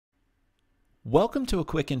Welcome to a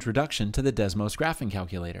quick introduction to the Desmos graphing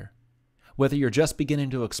calculator. Whether you're just beginning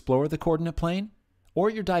to explore the coordinate plane, or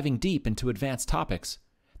you're diving deep into advanced topics,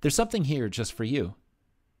 there's something here just for you.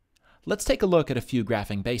 Let's take a look at a few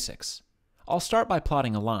graphing basics. I'll start by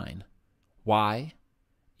plotting a line. Y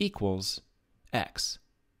equals X.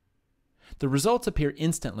 The results appear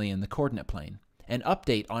instantly in the coordinate plane and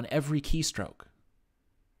update on every keystroke.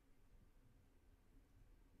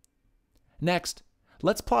 Next,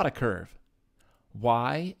 let's plot a curve.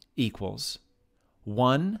 Y equals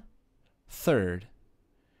 1/3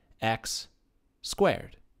 x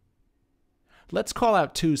squared. Let's call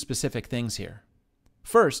out two specific things here.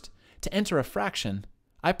 First, to enter a fraction,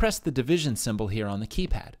 I press the division symbol here on the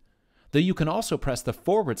keypad, though you can also press the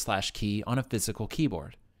 / key on a physical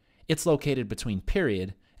keyboard. It's located between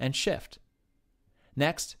period and shift.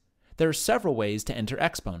 Next, there are several ways to enter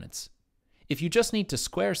exponents. If you just need to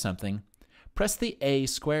square something, press the A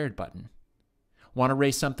squared button. Want to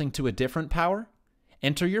raise something to a different power?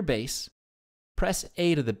 Enter your base, press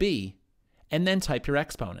A to the B, and then type your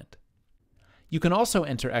exponent. You can also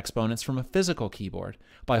enter exponents from a physical keyboard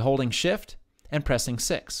by holding Shift and pressing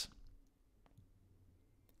 6.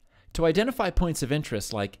 To identify points of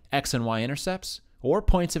interest like X and Y intercepts, or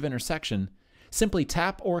points of intersection, simply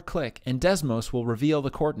tap or click and Desmos will reveal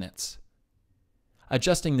the coordinates.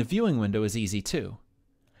 Adjusting the viewing window is easy too.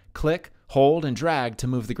 Click, hold, and drag to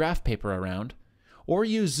move the graph paper around, or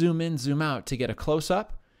use zoom in, zoom out to get a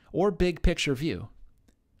close-up or big picture view.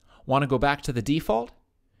 Want to go back to the default?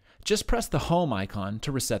 Just press the home icon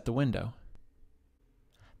to reset the window.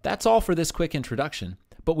 That's all for this quick introduction,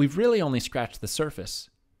 but we've really only scratched the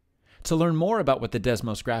surface. To learn more about what the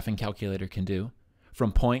Desmos graphing calculator can do,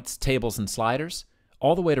 from points, tables, and sliders,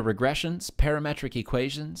 all the way to regressions, parametric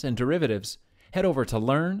equations, and derivatives, head over to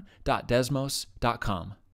learn.desmos.com.